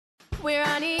We're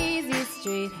on Easy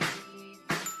Street,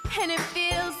 and it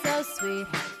feels so sweet,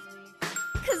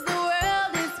 'cause the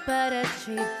world is but a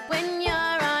treat when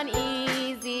you're on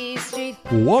Easy Street.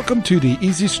 Welcome to the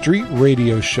Easy Street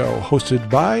Radio Show, hosted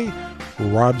by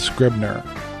Rob Scribner.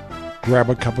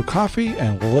 Grab a cup of coffee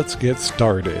and let's get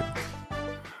started.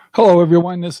 Hello,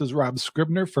 everyone. This is Rob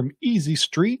Scribner from Easy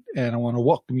Street, and I want to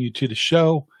welcome you to the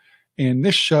show. And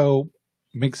this show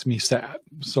makes me sad.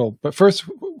 But first,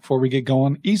 before we get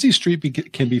going, Easy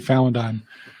Street can be found on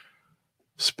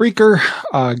Spreaker,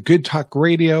 Good Talk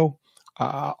Radio,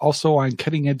 also on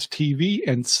Cutting Edge TV,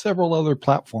 and several other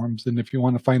platforms. And if you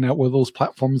want to find out where those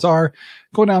platforms are,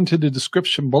 go down to the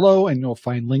description below, and you'll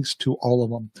find links to all of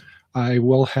them. I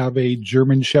will have a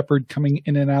German Shepherd coming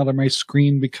in and out of my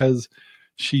screen because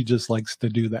she just likes to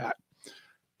do that.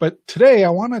 But today I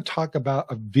want to talk about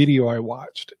a video I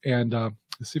watched, and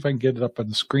let's see if I can get it up on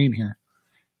the screen here.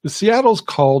 The Seattle's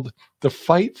called The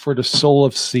Fight for the Soul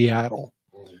of Seattle.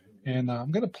 And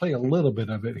I'm going to play a little bit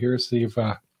of it here, see if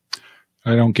I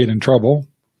don't get in trouble.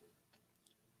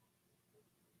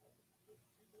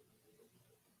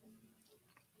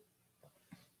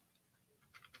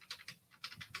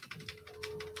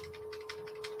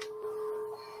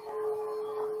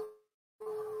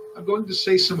 I'm going to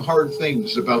say some hard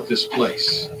things about this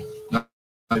place. Not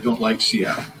I don't like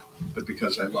Seattle, but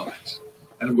because I love it.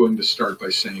 And I'm going to start by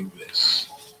saying this.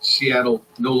 Seattle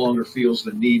no longer feels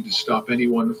the need to stop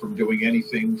anyone from doing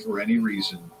anything for any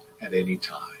reason at any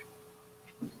time.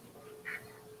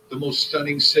 The most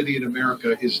stunning city in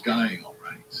America is dying, all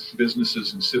right.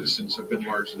 Businesses and citizens have been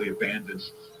largely abandoned,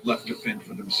 left to fend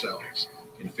for themselves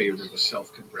in favor of a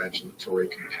self-congratulatory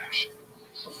compassion,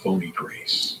 a phony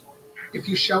grace. If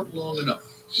you shout long enough,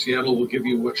 Seattle will give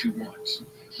you what you want.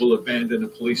 We'll abandon a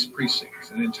police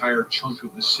precinct, an entire chunk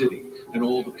of the city, and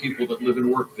all the people that live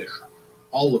and work there.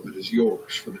 All of it is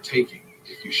yours for the taking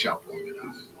if you shout long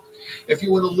enough. If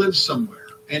you want to live somewhere,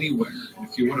 anywhere, and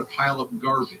if you want to pile up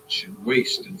garbage and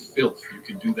waste and filth, you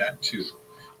can do that too.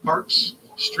 Parks,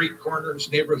 street corners,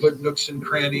 neighborhood nooks and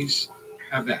crannies,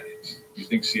 have at it. You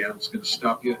think Seattle's going to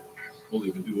stop you? We'll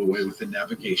even do away with the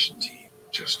navigation team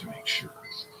just to make sure.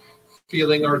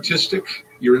 Feeling artistic?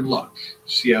 You're in luck.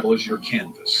 Seattle is your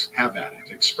canvas. Have at it.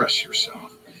 Express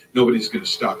yourself. Nobody's going to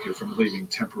stop you from leaving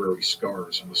temporary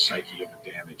scars on the psyche of a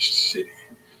damaged city.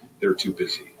 They're too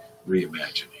busy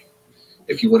reimagining.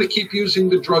 If you want to keep using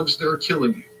the drugs that are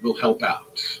killing you, we'll help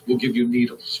out. We'll give you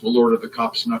needles. We'll order the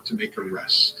cops not to make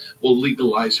arrests. We'll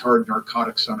legalize hard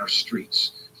narcotics on our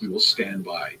streets. We will stand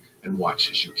by and watch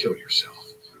as you kill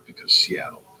yourself, because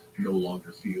Seattle no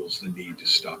longer feels the need to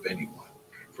stop anyone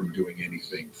from doing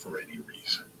anything for any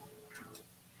reason.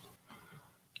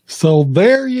 So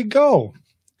there you go.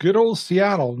 Good old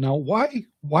Seattle. Now, why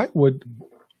would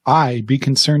I be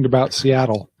concerned about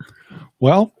Seattle?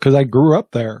 Well, because I grew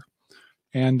up there,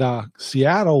 and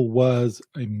Seattle was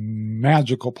a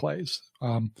magical place.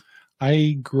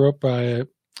 I grew up.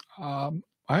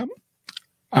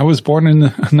 I was born in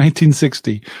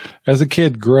 1960. As a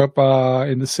kid, grew up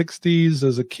in the 60s.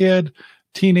 As a kid,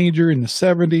 teenager in the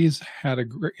 70s, had a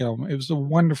great. It was a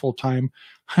wonderful time.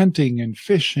 Hunting and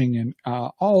fishing and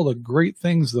all the great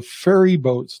things, the ferry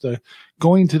boats, the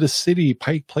going to the city,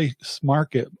 Pike Place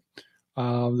Market,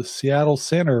 the Seattle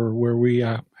Center where we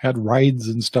had rides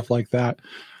and stuff like that.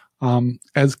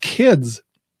 As kids,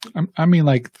 I mean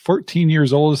like 14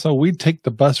 years old or so, we'd take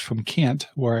the bus from Kent,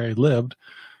 where I lived,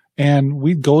 and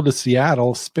we'd go to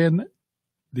Seattle, spend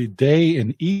the day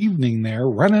and evening there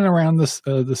running around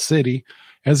the city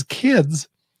as kids.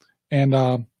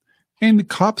 And the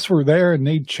cops were there, and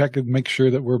they'd check and make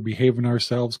sure that we're behaving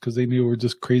ourselves because they knew we're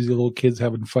just crazy little kids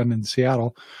having fun in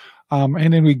Seattle.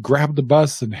 And then we'd grab the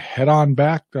bus and head on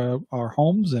back to our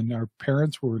homes, and our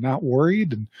parents were not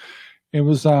worried. And it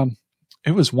was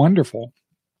wonderful.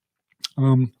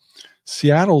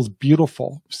 Seattle's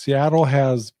beautiful. Seattle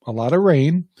has a lot of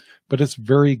rain, but it's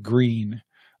very green.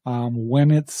 When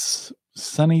it's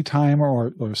sunny time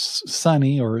or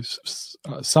sunny or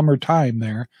summertime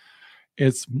there,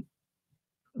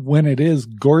 when it is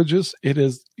gorgeous, it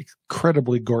is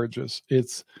incredibly gorgeous.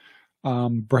 It's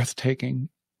breathtaking.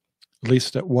 At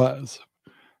least it was.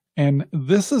 And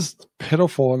this is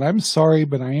pitiful, and I'm sorry,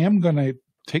 but I am going to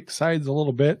take sides a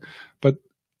little bit. But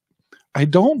I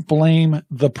don't blame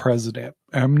the president.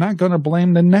 I'm not going to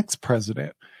blame the next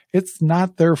president. It's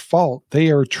not their fault. They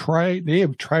have tried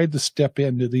to step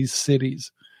into these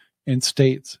cities and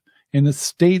states, and the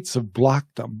states have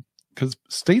blocked them because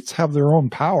states have their own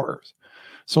powers.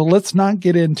 So let's not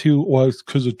get into, well, it's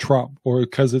because of Trump or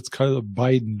because it's because of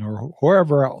Biden or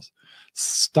whoever else.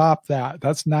 Stop that.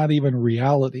 That's not even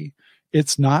reality.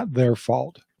 It's not their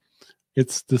fault.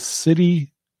 It's the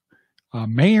city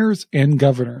mayors and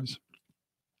governors.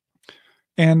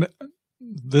 And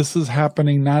this is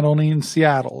happening not only in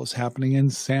Seattle, it's happening in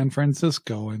San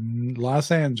Francisco and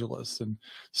Los Angeles and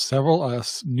several,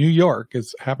 New York.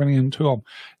 It's happening in two of them.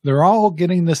 They're all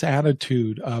getting this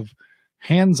attitude of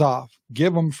hands off,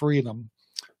 give them freedom.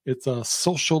 It's a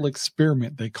social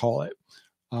experiment, they call it.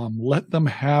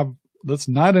 Let's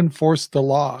not enforce the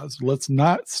laws. Let's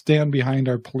not stand behind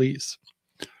our police.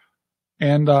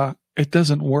 And it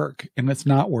doesn't work, and it's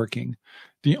not working.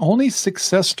 The only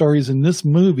success stories in this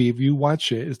movie, if you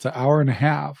watch it, it's an hour and a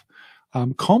half.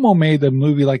 KOMO made a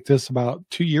movie like this about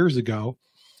 2 years ago.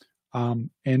 And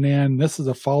then this is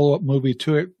a follow-up movie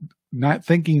to it, not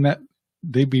thinking that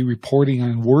they'd be reporting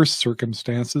on worse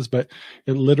circumstances, but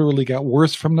it literally got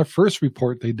worse from the first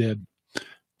report they did.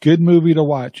 Good movie to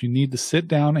watch. You need to sit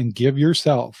down and give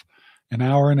yourself an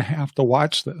hour and a half to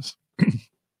watch this.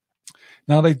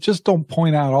 Now, they just don't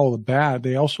point out all the bad.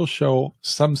 They also show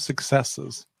some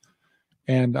successes.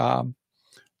 And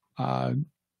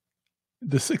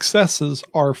the successes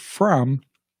are from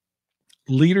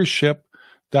leadership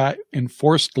that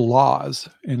enforced laws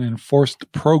and enforced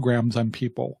programs on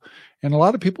people. And a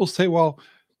lot of people say, well,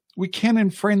 we can't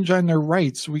infringe on their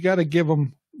rights. We got to give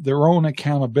them their own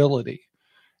accountability.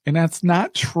 And that's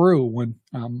not true. When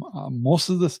most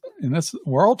of this, and this,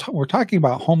 we're talking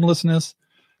about homelessness,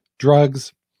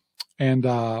 drugs, and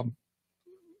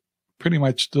pretty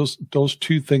much those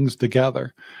two things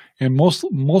together. And most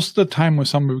of the time when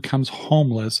somebody becomes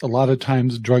homeless, a lot of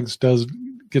times drugs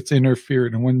gets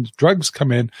interfered. And when drugs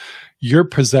come in, you're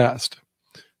possessed.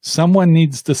 Someone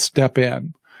needs to step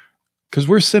in, because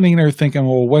we're sitting there thinking,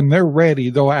 well, when they're ready,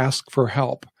 they'll ask for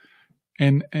help.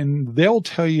 And they'll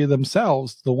tell you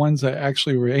themselves, the ones that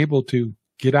actually were able to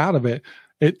get out of it,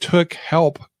 it took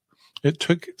help. It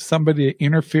took somebody to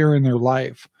interfere in their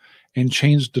life and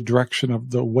change the direction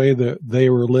of the way that they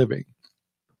were living.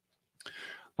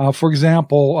 For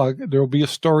example, there will be a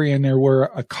story in there where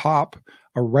a cop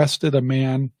arrested a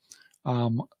man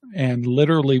and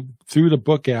literally threw the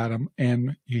book at him,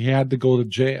 and he had to go to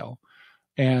jail.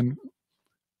 And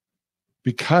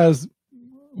because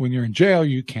when you're in jail,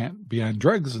 you can't be on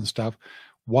drugs and stuff,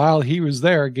 while he was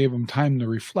there, it gave him time to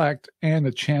reflect and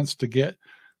a chance to get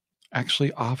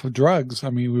actually off of drugs. I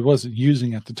mean, he wasn't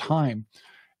using at the time.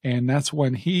 And that's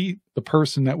when the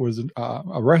person that was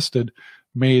arrested,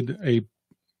 made a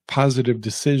positive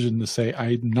decision to say,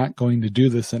 I'm not going to do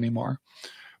this anymore.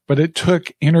 But it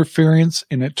took interference,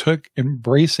 and it took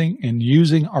embracing and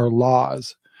using our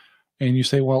laws. And you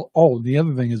say, well, the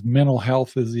other thing is mental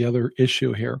health is the other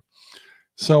issue here.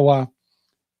 So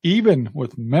even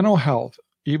with mental health,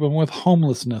 even with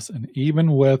homelessness, and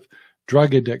even with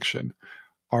drug addiction,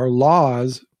 our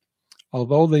laws,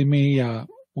 although they may,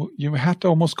 you have to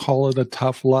almost call it a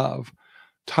tough love.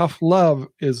 Tough love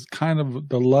is kind of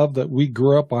the love that we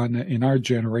grew up on in our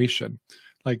generation.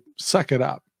 Like, suck it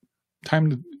up.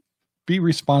 Time to be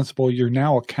responsible. You're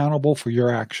now accountable for your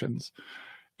actions.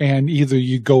 And either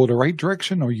you go the right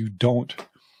direction or you don't.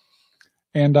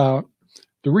 And the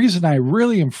reason I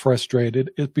really am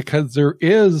frustrated is because there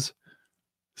is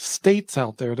states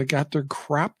out there that got their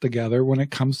crap together when it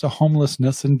comes to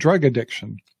homelessness and drug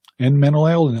addiction and mental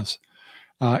illness.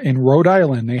 In Rhode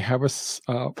Island, they have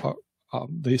and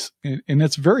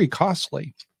it's very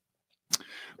costly.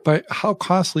 But how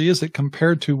costly is it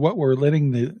compared to what we're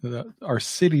letting our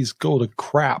cities go to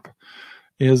crap?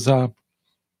 Is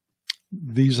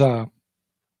this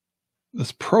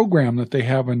program that they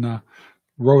have in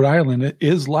Rhode Island, it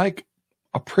is like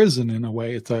a prison in a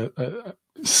way. It's a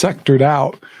sectored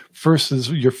out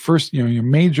versus your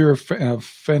major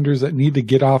offenders that need to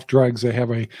get off drugs. They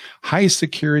have a high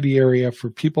security area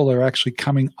for people that are actually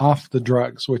coming off the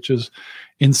drugs, which is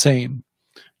insane.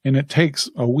 And it takes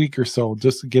a week or so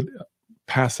just to get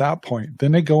past that point.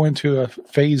 Then they go into a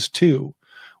phase 2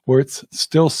 where it's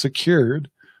still secured,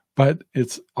 but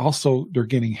it's also, they're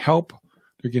getting help.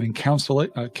 They're getting counseling,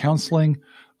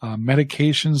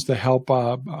 medications to help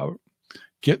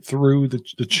get through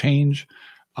the change,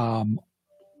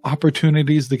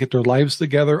 opportunities to get their lives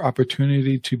together,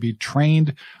 opportunity to be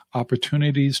trained,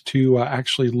 opportunities to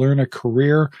actually learn a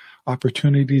career,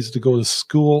 opportunities to go to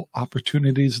school,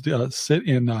 opportunities to sit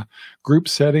in group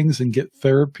settings and get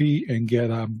therapy and get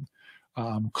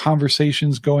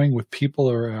conversations going with people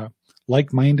who are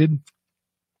like-minded.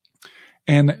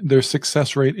 And their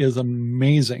success rate is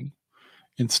amazing.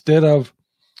 Instead of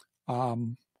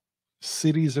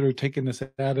cities that are taking this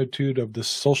attitude of the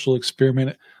social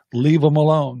experiment, leave them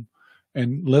alone.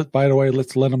 And by the way,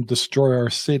 let's let them destroy our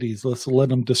cities. Let's let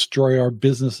them destroy our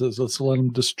businesses. Let's let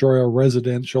them destroy our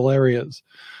residential areas.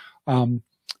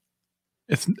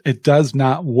 It does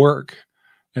not work.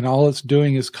 And all it's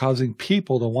doing is causing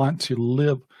people to want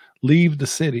to leave the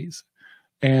cities.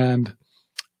 And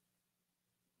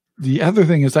the other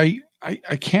thing is I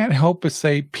can't help but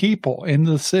say, people in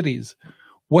the cities,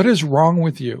 what is wrong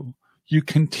with you? You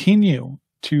continue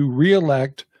to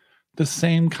reelect the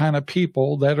same kind of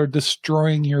people that are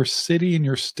destroying your city and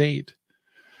your state.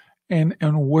 And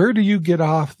where do you get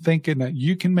off thinking that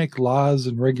you can make laws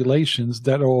and regulations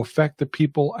that will affect the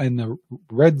people in the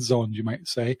red zones, you might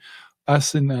say,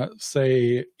 us in,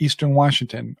 say, Eastern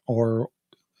Washington or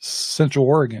Central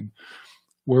Oregon,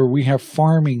 where we have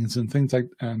farmings and things like,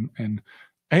 and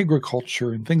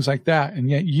agriculture and things like that. And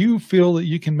yet you feel that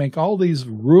you can make all these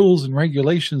rules and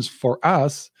regulations for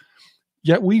us,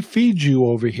 yet we feed you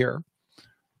over here.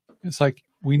 It's like,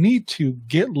 we need to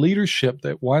get leadership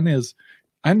that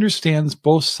understands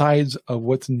both sides of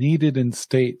what's needed in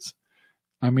states.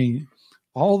 I mean,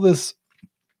 all this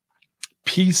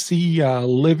PC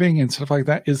living and stuff like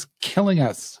that is killing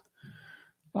us.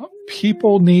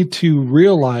 People need to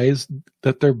realize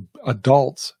that they're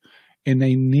adults and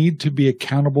they need to be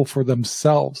accountable for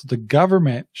themselves. The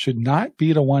government should not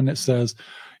be the one that says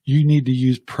you need to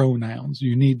use pronouns.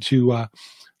 You need to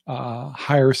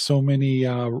hire so many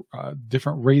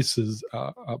different races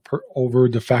over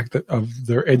the fact that of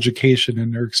their education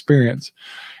and their experience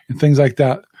and things like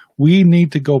that. We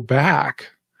need to go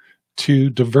back to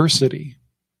diversity.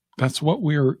 That's what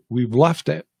we've left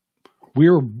it.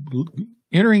 We're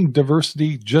entering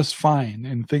diversity just fine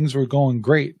and things were going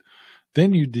great.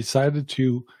 Then you decided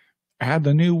to add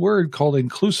a new word called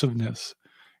inclusiveness.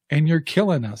 And you're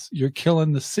killing us. You're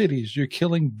killing the cities. You're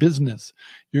killing business.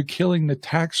 You're killing the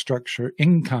tax structure,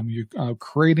 income. You're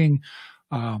creating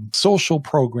social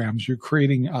programs. You're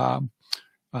creating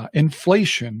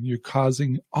inflation. You're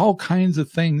causing all kinds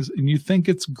of things. And you think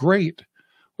it's great.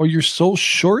 Or you're so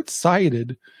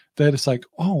short-sighted that it's like,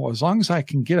 oh, as long as I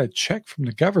can get a check from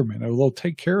the government, or they'll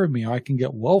take care of me, or I can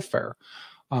get welfare,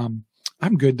 I'm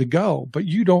good to go. But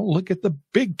you don't look at the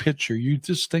big picture. You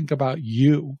just think about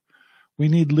you. We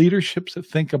need leaderships that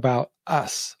think about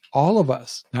us, all of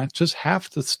us, not just half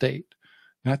the state,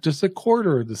 not just a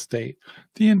quarter of the state,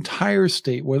 the entire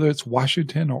state, whether it's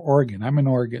Washington or Oregon. I'm in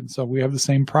Oregon, so we have the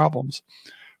same problems.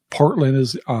 Portland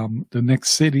is the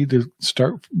next city to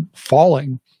start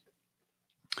falling.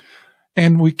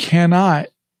 And we cannot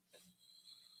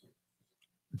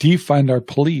defund our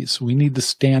police. We need to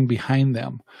stand behind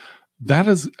them. That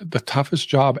is the toughest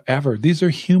job ever. These are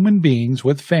human beings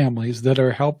with families that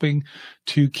are helping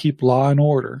to keep law and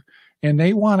order. And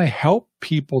they want to help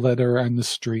people that are on the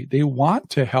street. They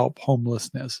want to help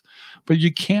homelessness. But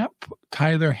you can't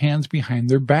tie their hands behind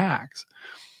their backs.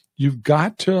 You've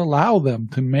got to allow them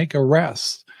to make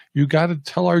arrests. You've got to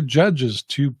tell our judges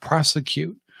to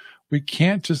prosecute. We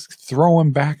can't just throw them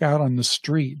back out on the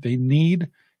street. They need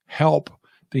help.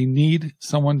 They need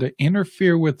someone to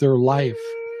interfere with their life.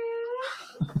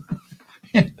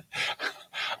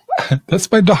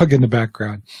 That's my dog in the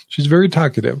background. She's very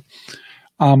talkative.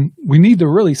 We need to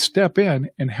really step in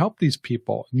and help these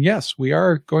people. And yes, we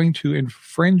are going to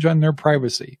infringe on their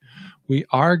privacy. We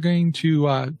are going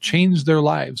to change their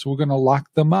lives. We're going to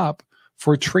lock them up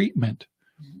for treatment.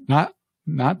 Not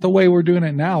the way we're doing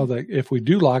it now, that if we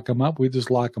do lock them up, we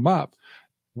just lock them up.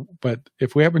 But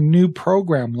if we have a new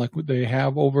program like what they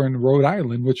have over in Rhode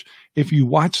Island, which if you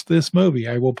watch this movie,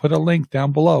 I will put a link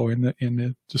down below in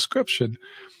the description,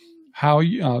 how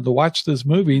you to watch this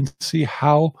movie and see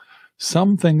how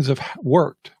some things have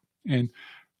worked. And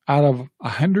out of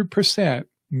 100%,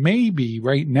 maybe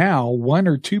right now 1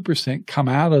 or 2% come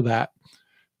out of that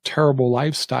terrible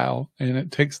lifestyle, and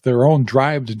it takes their own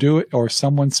drive to do it, or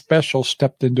someone special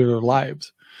stepped into their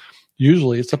lives.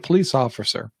 Usually it's a police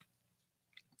officer.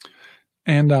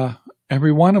 And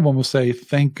every one of them will say,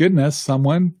 thank goodness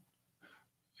someone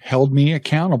held me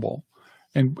accountable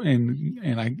and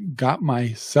I got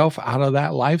myself out of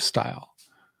that lifestyle.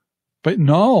 But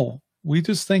no, we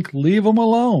just think, leave them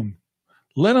alone.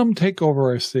 Let them take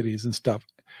over our cities and stuff.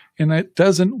 And it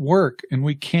doesn't work. And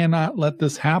we cannot let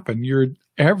this happen.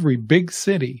 Every big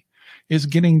city is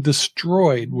getting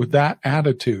destroyed with that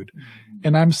attitude.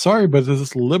 And I'm sorry, but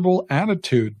this liberal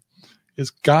attitude has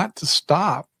got to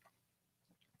stop.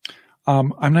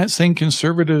 I'm not saying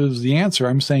conservative is the answer.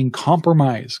 I'm saying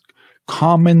compromise,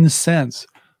 common sense,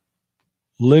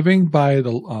 living by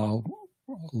the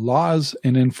laws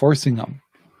and enforcing them,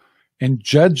 and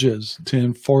judges to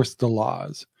enforce the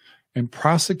laws, and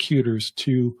prosecutors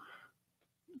to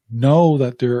know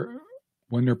that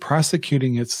when they're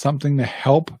prosecuting, it's something to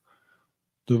help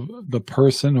the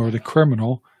person or the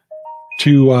criminal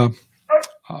to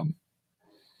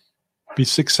be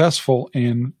successful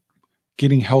in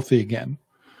getting healthy again.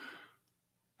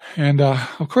 And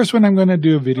of course, when I'm going to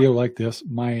do a video like this,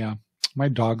 my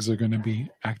dogs are going to be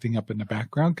acting up in the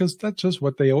background because that's just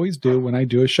what they always do when I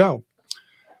do a show.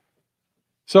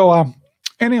 So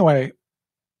anyway,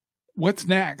 what's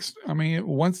next? I mean,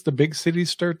 once the big cities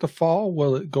start to fall,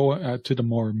 will it go to the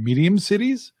more medium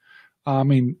cities? I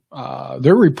mean,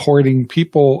 they're reporting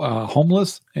people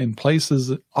homeless in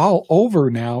places all over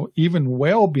now, even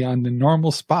well beyond the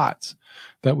normal spots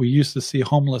that we used to see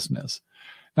homelessness.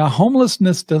 Now,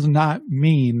 homelessness does not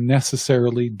mean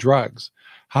necessarily drugs.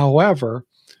 However,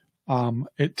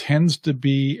 it tends to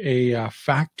be a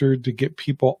factor to get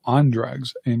people on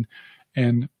drugs. And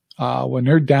when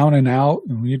they're down and out,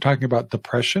 and when you're talking about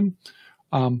depression,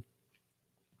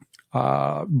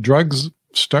 drugs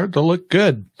start to look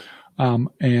good.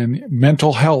 And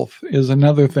mental health is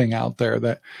another thing out there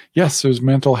that, yes, there's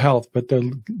mental health, but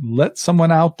to let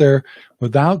someone out there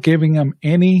without giving them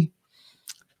any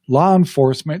law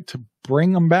enforcement to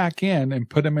bring them back in and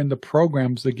put them into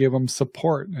programs to give them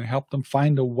support and help them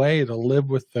find a way to live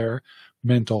with their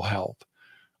mental health.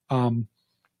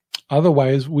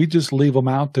 Otherwise, we just leave them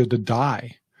out there to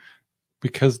die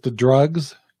because the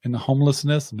drugs and the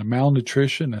homelessness and the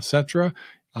malnutrition, etc.,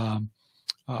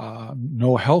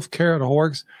 no health care at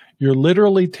works. You're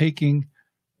literally taking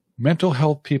mental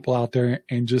health people out there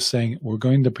and just saying, we're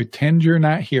going to pretend you're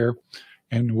not here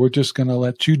and we're just going to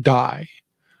let you die.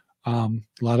 A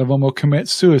lot of them will commit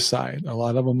suicide. A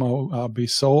lot of them will be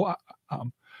so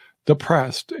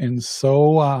depressed and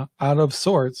so out of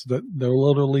sorts that they'll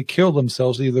literally kill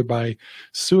themselves either by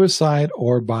suicide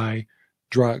or by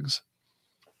drugs.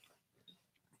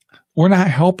 We're not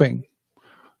helping.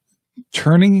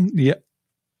 Turning the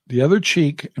other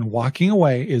cheek and walking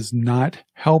away is not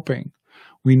helping.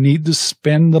 We need to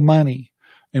spend the money,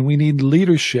 and we need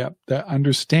leadership that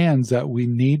understands that we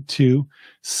need to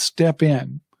step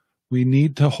in. We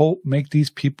need to make these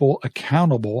people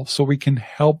accountable so we can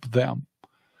help them.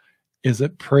 Is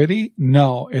it pretty?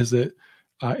 No. Is it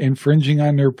infringing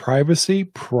on their privacy?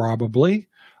 Probably.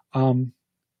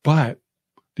 But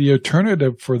the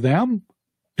alternative for them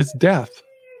is death.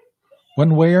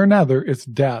 One way or another, it's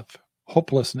death.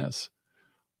 Hopelessness,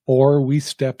 or we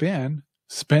step in,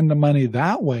 spend the money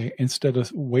that way instead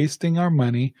of wasting our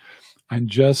money on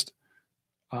just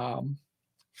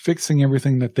fixing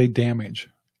everything that they damage.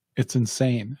 It's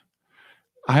insane.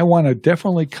 I want to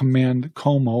definitely commend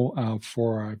KOMO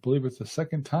for, I believe it's the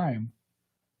second time.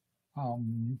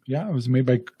 Yeah, it was made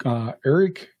by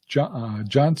Eric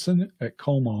Johnson at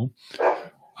KOMO.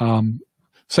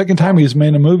 Second time he's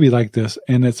made a movie like this,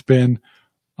 and it's been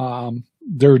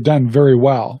they're done very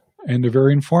well, and they're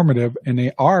very informative, and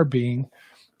they are being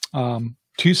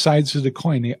two sides of the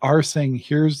coin. They are saying,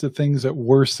 here's the things that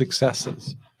were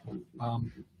successes.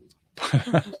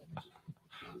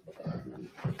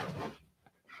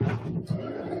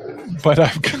 But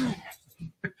I've got,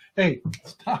 hey,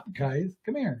 stop, guys.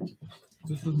 Come here.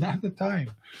 This is not the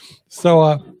time.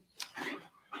 So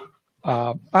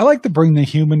I like to bring the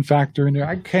human factor in there.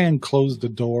 I can close the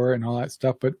door and all that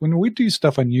stuff, but when we do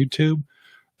stuff on YouTube,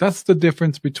 that's the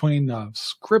difference between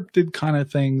scripted kind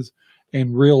of things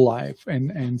and real life.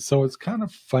 And so it's kind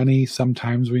of funny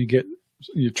sometimes when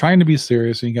you're trying to be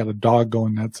serious and you got a dog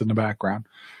going nuts in the background.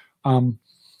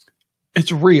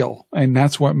 It's real, and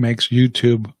that's what makes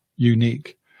YouTube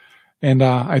unique. And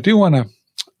I do want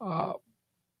to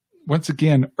once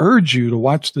again urge you to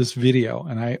watch this video,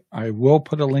 and I will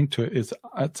put a link to it. It's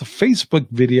a Facebook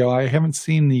video. I haven't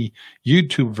seen the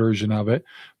YouTube version of it,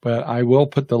 but I will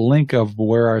put the link of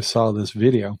where I saw this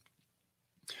video.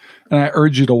 And I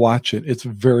urge you to watch it. It's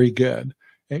very good.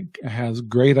 It has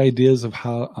great ideas of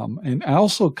how, and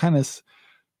also kind of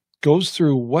goes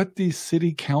through what these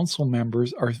city council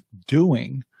members are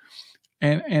doing.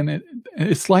 And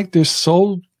it's like they're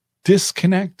so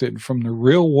disconnected from the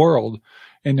real world,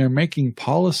 and they're making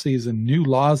policies and new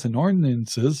laws and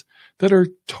ordinances that are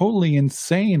totally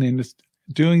insane and it's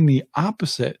doing the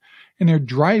opposite. And they're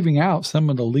driving out some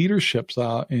of the leaderships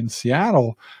in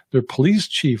Seattle. Their police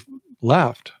chief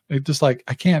left. They're just like,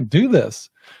 I can't do this.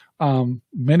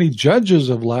 Many judges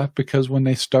have left because when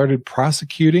they started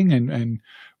prosecuting and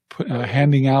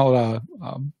handing out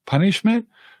punishment,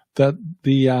 that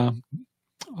the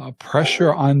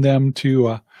pressure on them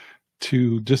to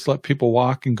just let people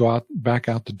walk and go back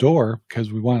out the door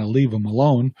because we want to leave them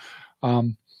alone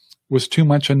was too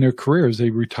much in their careers. They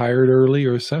retired early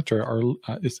or et cetera. Or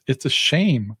it's a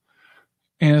shame.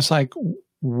 And it's like,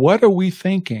 what are we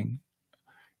thinking?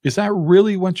 Is that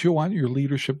really what you want your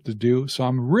leadership to do? So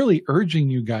I'm really urging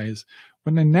you guys,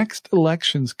 when the next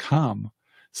elections come,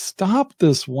 Stop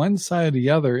this one side or the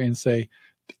other and say,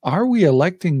 are we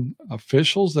electing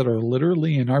officials that are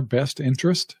literally in our best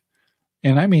interest?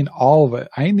 And I mean all of it.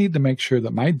 I need to make sure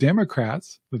that my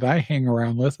Democrats that I hang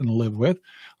around with and live with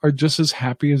are just as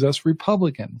happy as us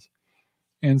Republicans.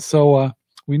 And so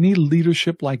we need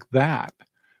leadership like that.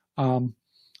 And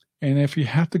if you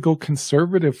have to go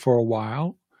conservative for a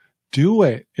while, do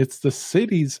it. It's the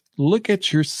cities. Look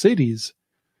at your cities.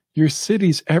 Your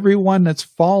cities, everyone that's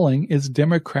falling is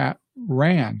Democrat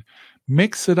ran.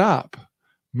 Mix it up.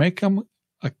 Make them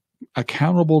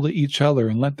accountable to each other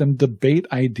and let them debate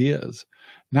ideas,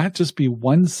 not just be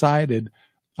one-sided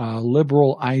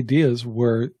liberal ideas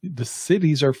where the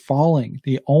cities are falling.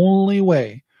 The only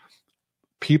way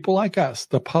people like us,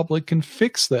 the public, can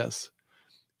fix this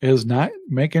is not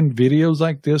making videos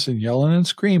like this and yelling and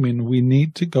screaming. We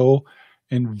need to go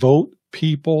and vote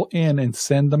people in and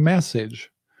send the message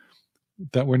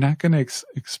that we're not going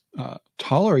to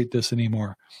tolerate this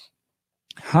anymore.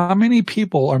 How many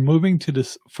people are moving to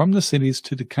this from the cities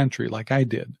to the country like I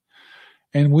did?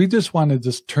 And we just want to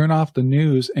just turn off the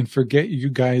news and forget you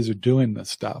guys are doing this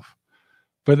stuff.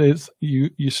 But it's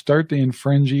you start to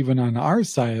infringe even on our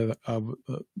side of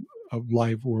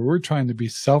life, where we're trying to be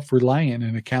self-reliant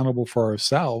and accountable for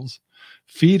ourselves,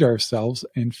 feed ourselves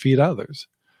and feed others.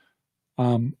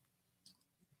 But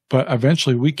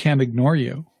eventually we can't ignore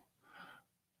you.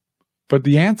 But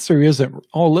the answer isn't,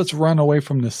 oh, let's run away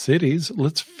from the cities.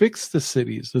 Let's fix the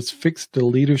cities. Let's fix the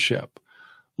leadership.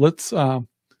 Let's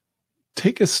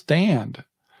take a stand.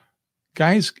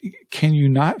 Guys, can you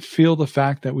not feel the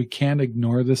fact that we can't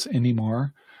ignore this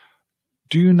anymore?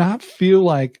 Do you not feel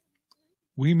like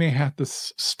we may have to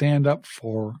stand up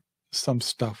for some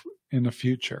stuff in the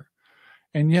future?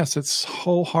 And yes, it's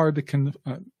so hard to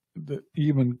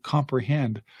even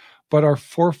comprehend, but our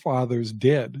forefathers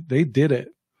did. They did it.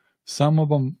 Some of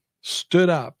them stood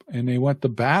up and they went to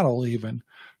battle even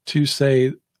to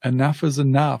say, enough is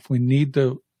enough. We need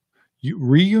to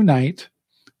reunite.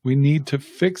 We need to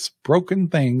fix broken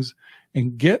things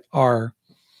and get our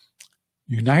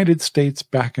United States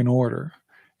back in order.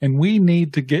 And we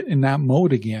need to get in that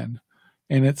mode again.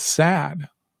 And it's sad.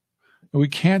 We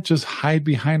can't just hide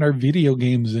behind our video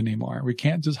games anymore. We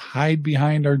can't just hide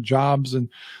behind our jobs and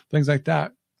things like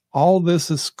that. All this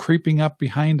is creeping up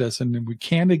behind us, and we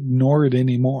can't ignore it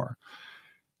anymore.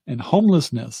 And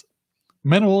homelessness,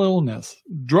 mental illness,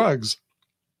 drugs,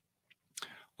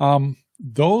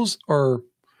 those are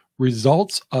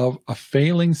results of a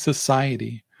failing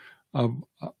society.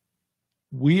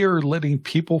 We are letting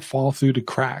people fall through the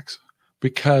cracks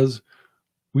because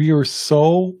we are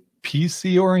so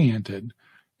PC-oriented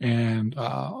and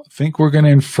think we're going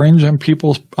to infringe on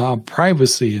people's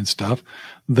privacy and stuff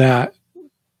that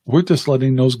we're just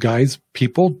letting those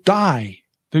people die.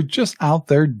 They're just out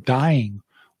there dying,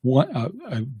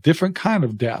 a different kind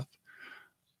of death.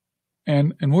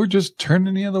 And we're just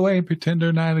turning the other way and pretend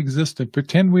they're not existent.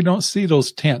 Pretend we don't see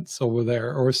those tents over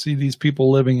there or see these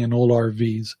people living in old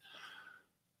RVs.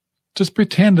 Just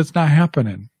pretend it's not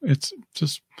happening. It's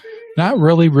just not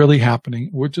really happening.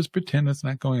 We're just pretend it's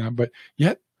not going on. But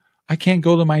yet I can't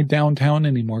go to my downtown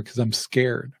anymore because I'm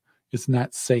scared. It's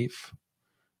not safe.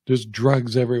 There's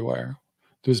drugs everywhere.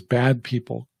 There's bad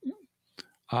people.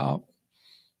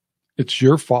 It's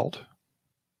your fault.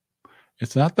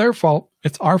 It's not their fault.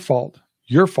 It's our fault.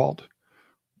 Your fault.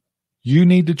 You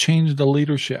need to change the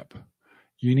leadership.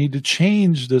 You need to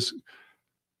change this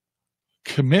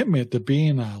commitment to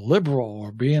being a liberal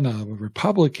or being a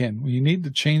Republican. You need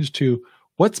to change to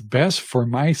what's best for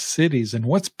my cities and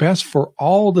what's best for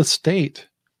all the state.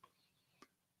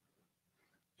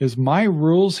 Is my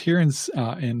rules here in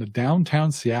the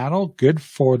downtown Seattle good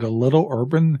for the little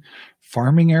urban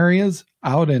farming areas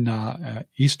out in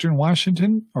eastern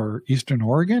Washington or eastern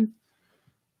Oregon?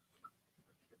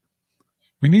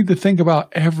 We need to think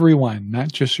about everyone,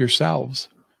 not just yourselves.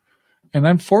 And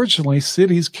unfortunately,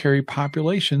 cities carry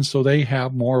populations, so they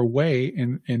have more way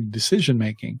in decision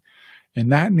making,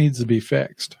 and that needs to be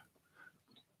fixed.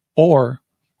 Or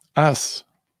us,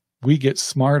 we get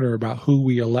smarter about who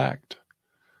we elect.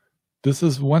 This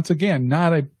is, once again,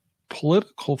 not a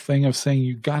political thing of saying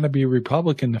you got to be a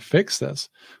Republican to fix this,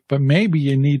 but maybe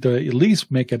you need to at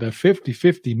least make it a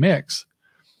 50-50 mix.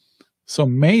 So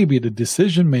maybe the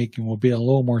decision making will be a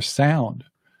little more sound.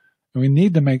 And we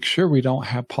need to make sure we don't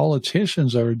have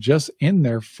politicians that are just in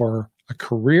there for a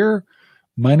career,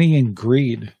 money, and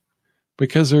greed,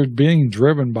 because they're being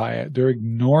driven by it. They're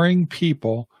ignoring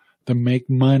people to make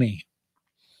money.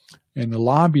 And the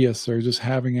lobbyists are just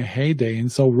having a heyday.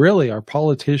 And so really our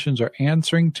politicians are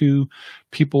answering to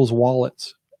people's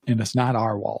wallets, and it's not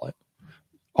our wallet.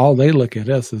 All they look at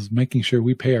us is making sure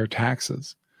we pay our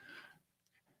taxes.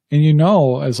 And you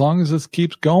know, as long as this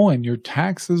keeps going, your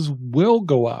taxes will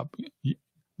go up,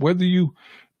 whether you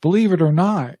believe it or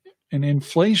not. And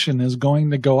inflation is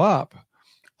going to go up.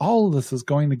 All of this is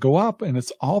going to go up, and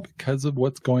it's all because of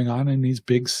what's going on in these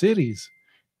big cities.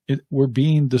 We're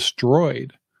being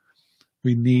destroyed.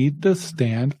 We need to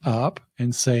stand up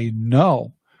and say,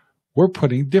 no, we're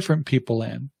putting different people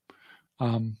in.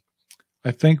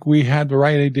 I think we had the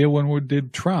right idea when we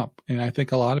did Trump, and I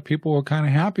think a lot of people were kind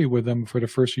of happy with him for the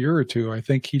first year or two. I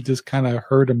think he just kind of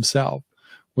hurt himself.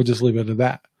 We'll just leave it at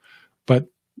that. But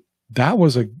that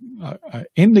was a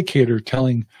indicator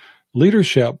telling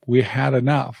leadership we had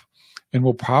enough, and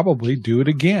we'll probably do it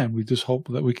again. We just hope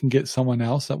that we can get someone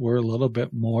else that we're a little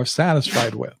bit more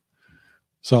satisfied with.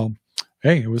 So,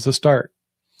 hey, it was a start.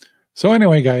 So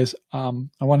anyway, guys, I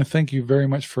want to thank you very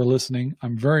much for listening.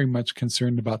 I'm very much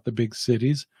concerned about the big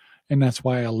cities, and that's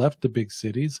why I left the big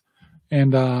cities.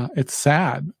 And it's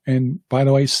sad. And by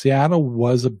the way, Seattle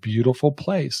was a beautiful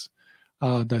place.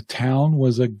 The town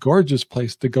was a gorgeous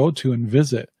place to go to and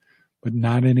visit, but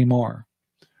not anymore.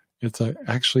 It's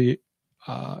actually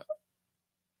a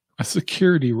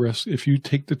security risk if you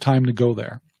take the time to go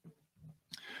there.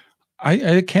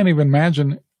 I can't even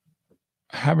imagine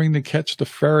having to catch the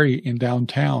ferry in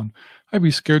downtown. I'd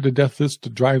be scared to death just to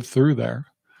drive through there.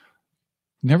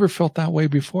 Never felt that way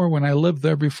before. When I lived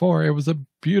there before, it was a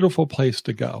beautiful place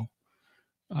to go.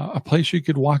 A place you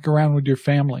could walk around with your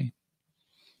family.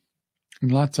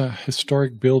 And lots of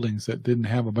historic buildings that didn't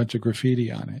have a bunch of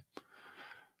graffiti on it.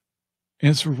 And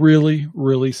it's really,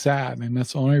 really sad. And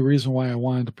that's the only reason why I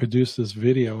wanted to produce this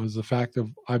video is the fact that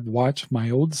I've watched my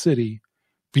old city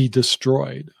be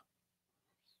destroyed.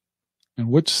 And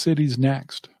which city's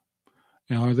next?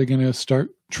 Now, are they going to start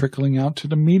trickling out to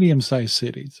the medium-sized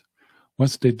cities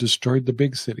once they've destroyed the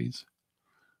big cities?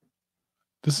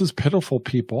 This is pitiful,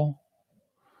 people.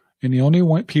 And the only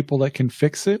one people that can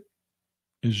fix it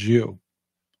is you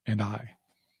and I.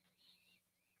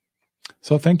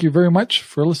 So thank you very much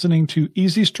for listening to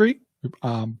Easy Street.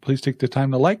 Please take the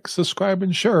time to like, subscribe,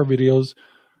 and share our videos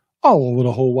all over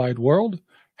the whole wide world.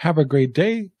 Have a great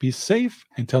day. Be safe.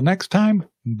 Until next time,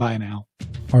 bye now.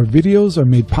 Our videos are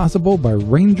made possible by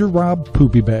RangerRob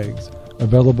Poopy Bags,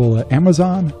 available at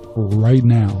Amazon right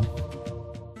now.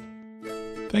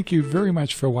 Thank you very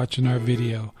much for watching our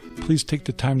video. Please take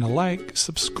the time to like,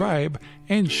 subscribe,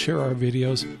 and share our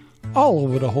videos all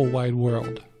over the whole wide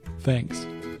world. Thanks.